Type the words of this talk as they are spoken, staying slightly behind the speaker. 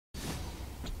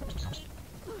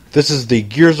This is the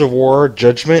Gears of War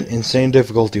Judgement Insane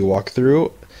Difficulty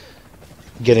walkthrough,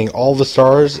 getting all the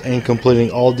stars and completing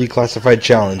all declassified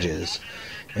challenges.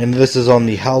 And this is on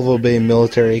the Halvo Bay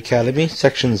Military Academy,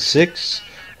 Section 6,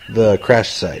 the crash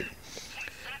site.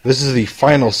 This is the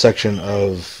final section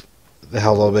of the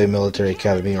Halvo Bay Military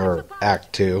Academy, or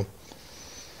Act 2.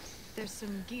 There's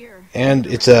some gear. And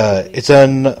it's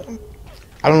an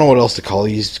I don't know what else to call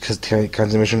these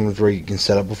kinds of missions where you can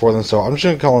set up before them, so I'm just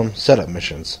going to call them setup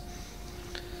missions.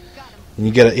 And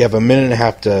you have a minute and a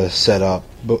half to set up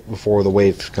before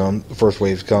the first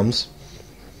wave comes.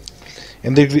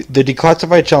 And the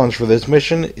declassified challenge for this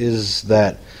mission is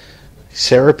that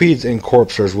Centipedes and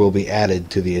Corpsers will be added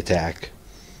to the attack.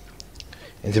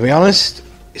 And to be honest,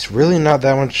 it's really not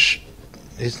that much.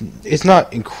 It's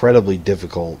not incredibly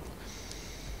difficult.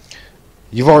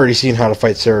 You've already seen how to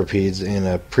fight Centipedes in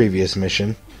a previous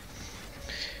mission.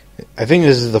 I think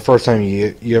this is the first time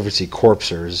you ever see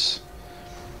Corpsers.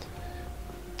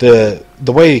 The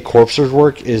way Corpsers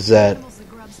work is that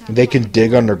they can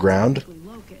dig underground,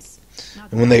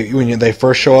 and when they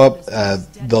first show up,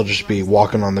 they'll just be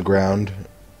walking on the ground,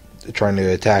 trying to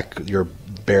attack your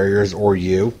barriers or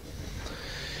you.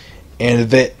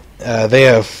 And they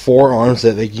have 4 arms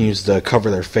that they can use to cover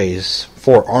their face,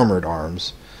 4 armored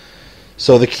arms.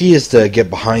 So the key is to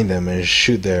get behind them and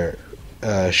shoot them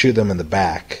in the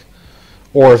back,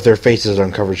 or if their face is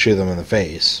uncovered, shoot them in the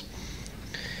face.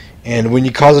 And when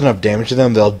you cause enough damage to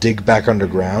them, they'll dig back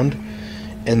underground,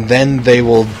 and then they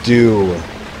will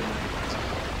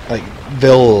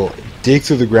they'll dig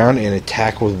through the ground and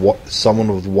attack with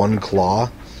someone with 1 claw,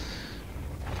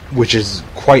 which is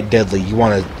quite deadly. You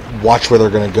want to watch where they're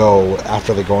going to go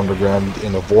after they go underground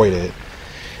and avoid it.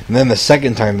 And then the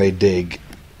second time they dig,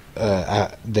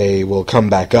 they will come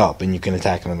back up and you can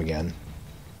attack them again.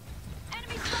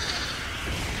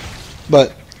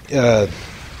 But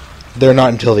they're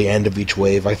not until the end of each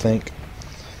wave, I think.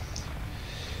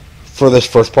 For this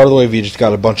first part of the wave, you just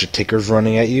got a bunch of tickers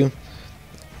running at you.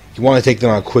 You want to take them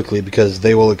out quickly because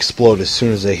they will explode as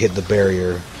soon as they hit the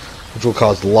barrier, which will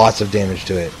cause lots of damage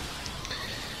to it.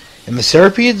 And the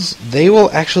Centipedes, they will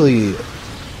actually...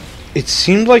 It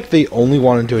seemed like they only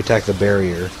wanted to attack the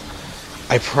barrier.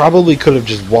 I probably could have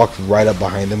just walked right up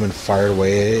behind them and fired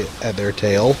away at their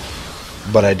tail,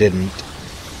 but I didn't.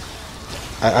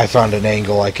 I found an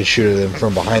angle I could shoot at them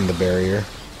from behind the barrier.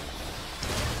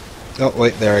 Oh,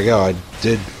 wait, there I go. I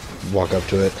did walk up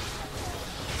to it.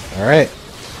 Alright.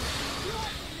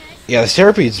 Yeah, the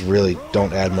Centipedes really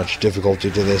don't add much difficulty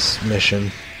to this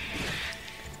mission.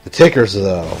 The tickers,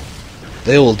 though,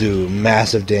 they will do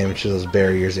massive damage to those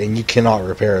barriers, and you cannot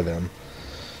repair them.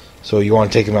 So you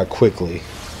want to take them out quickly.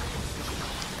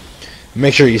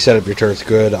 Make sure you set up your turrets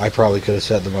good. I probably could have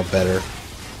set them up better.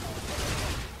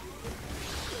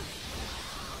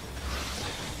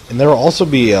 And there will also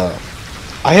be...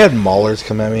 I had maulers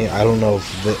come at me. I don't know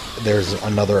if there's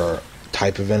another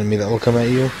type of enemy that will come at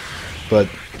you. But,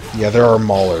 yeah, there are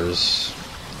maulers.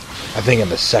 I think in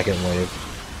the second wave.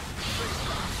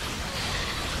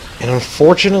 And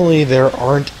unfortunately, there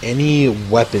aren't any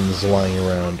weapons lying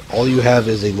around. All you have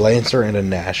is a Lancer and a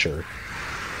Gnasher.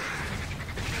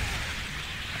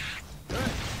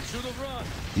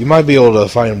 You might be able to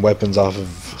find weapons off of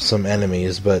some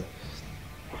enemies, but...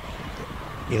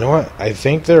 You know what? I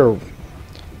think there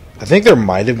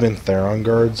might have been Theron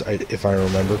guards, if I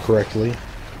remember correctly.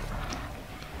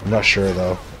 I'm not sure,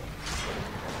 though.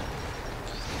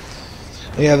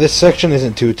 Yeah, this section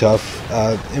isn't too tough.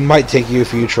 It might take you a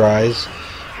few tries,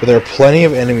 but there are plenty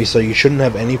of enemies, so you shouldn't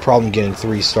have any problem getting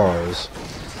 3 stars.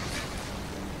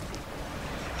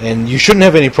 And you shouldn't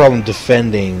have any problem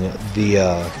defending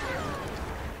the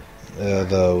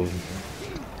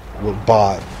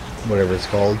bot, whatever it's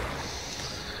called.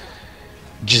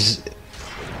 Just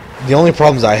the only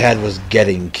problems I had was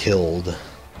getting killed.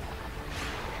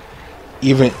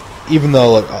 Even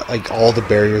though like all the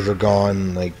barriers are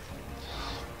gone, like.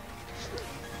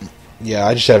 Yeah,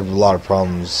 I just had a lot of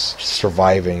problems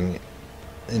surviving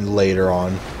later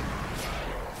on.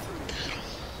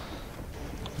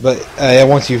 But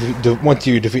once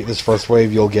you defeat this first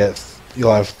wave, you'll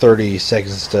have 30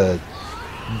 seconds to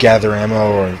gather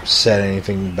ammo or set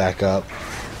anything back up.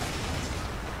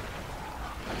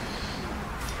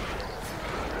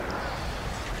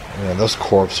 Yeah, those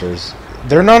Corpsers,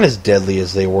 they're not as deadly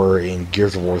as they were in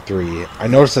Gears of War 3. I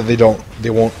noticed that they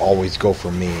won't always go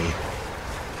for me.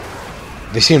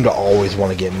 They seem to always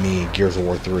want to get me, Gears of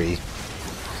War 3.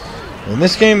 In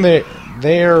this game,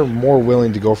 they're more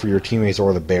willing to go for your teammates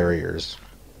or the barriers.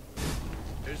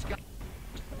 There's got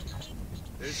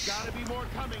to be more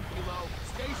coming, Kilo.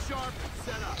 Stay sharp and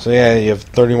set up. So yeah, you have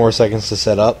 30 more seconds to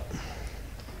set up.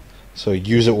 So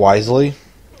use it wisely.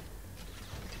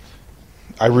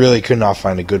 I really could not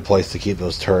find a good place to keep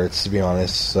those turrets, to be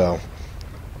honest. So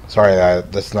sorry,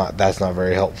 that's not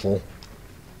very helpful.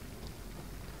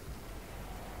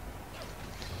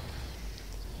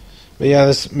 But yeah,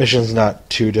 this mission's not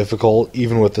too difficult,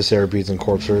 even with the Centipedes and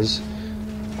Corpsers.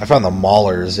 I found the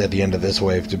Maulers at the end of this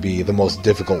wave to be the most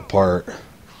difficult part.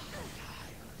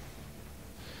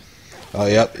 Oh,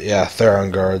 yep, yeah,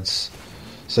 Theron Guards.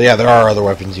 So yeah, there are other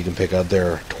weapons you can pick up.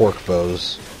 There are Torque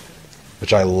Bows,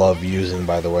 which I love using,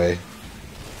 by the way.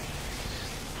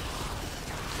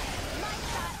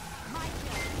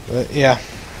 But yeah,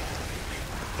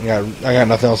 I got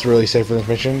nothing else to really say for this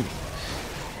mission.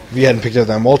 If you hadn't picked up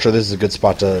that Ultra, this is a good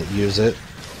spot to use it.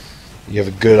 You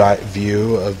have a good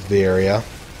view of the area.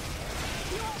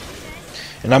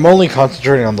 And I'm only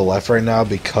concentrating on the left right now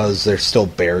because there's still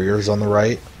barriers on the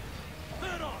right.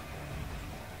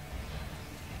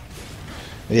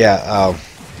 Yeah,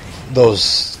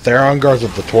 those Theron Guards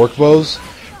with the Torque Bows,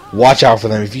 watch out for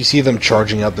them. If you see them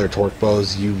charging up their Torque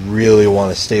Bows, you really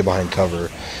want to stay behind cover,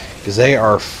 because they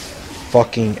are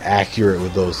fucking accurate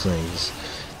with those things.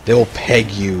 They will peg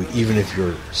you even if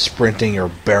you're sprinting or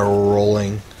barrel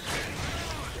rolling.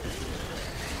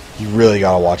 You really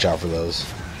gotta watch out for those.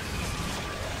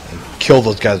 And kill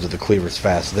those guys with the cleavers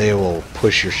fast. They will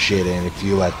push your shit in if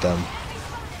you let them.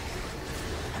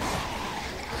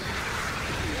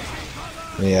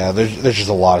 Yeah, there's just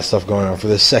a lot of stuff going on for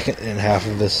this second and half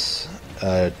of this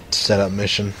setup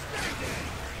mission.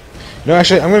 No,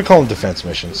 actually, I'm going to call them defense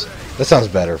missions. That sounds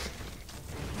better.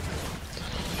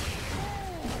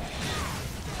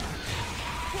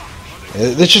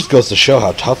 This just goes to show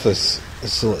how tough this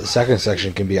second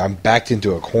section can be. I'm backed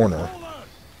into a corner.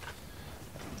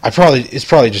 It's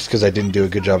probably just because I didn't do a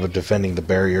good job of defending the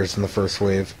barriers in the first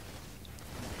wave.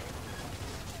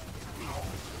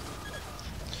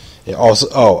 Yeah, also,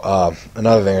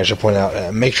 another thing I should point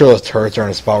out, make sure those turrets are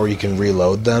in a spot where you can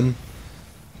reload them,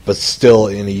 but still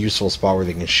in a useful spot where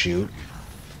they can shoot.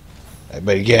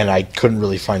 But again, I couldn't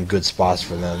really find good spots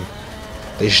for them.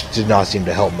 They did not seem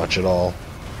to help much at all.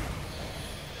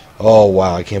 Oh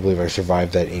wow, I can't believe I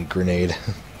survived that ink grenade.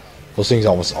 Those things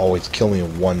almost always kill me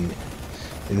in one...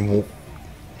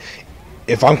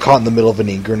 If I'm caught in the middle of an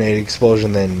ink grenade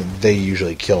explosion, then they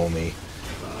usually kill me.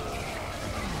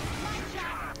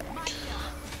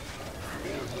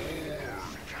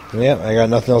 Yeah, I got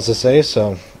nothing else to say,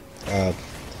 so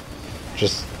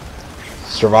just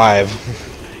survive.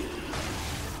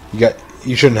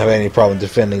 You shouldn't have any problem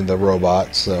defending the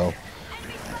robot, so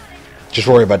just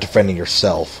worry about defending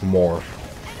yourself more.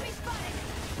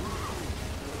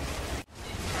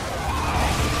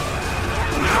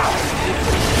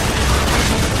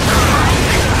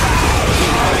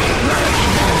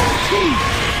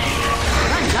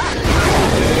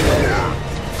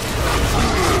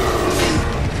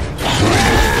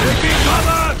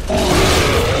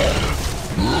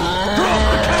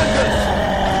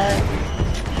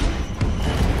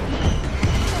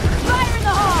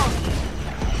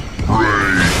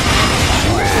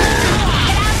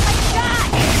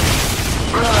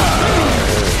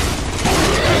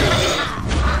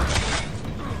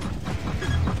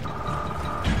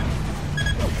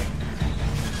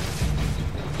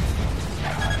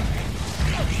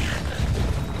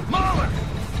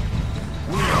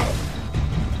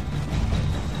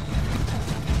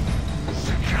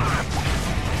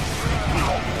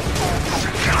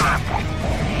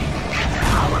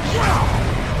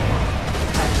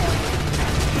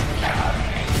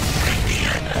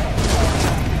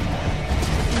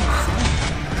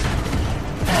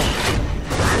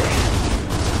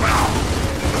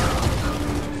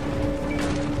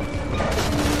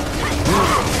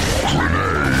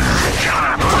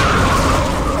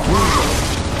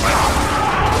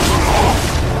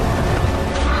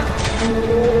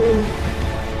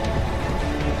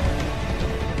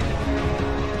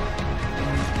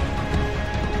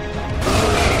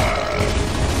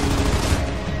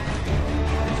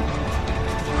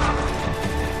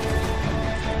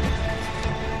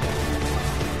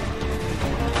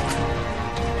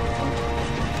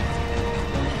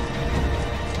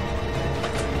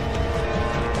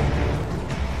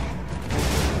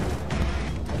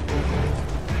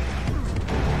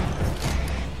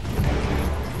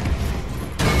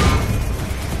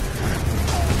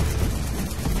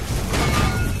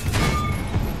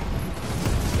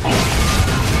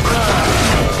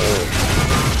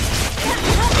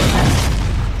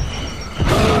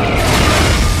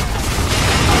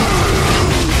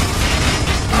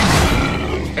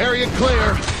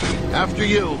 Clear. After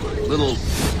you, little,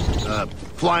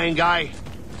 flying guy?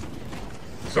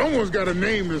 Someone's got to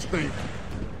name this thing.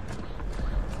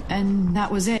 And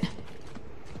that was it.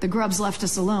 The grubs left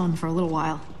us alone for a little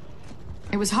while.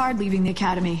 It was hard leaving the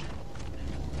academy.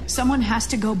 Someone has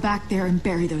to go back there and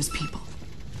bury those people.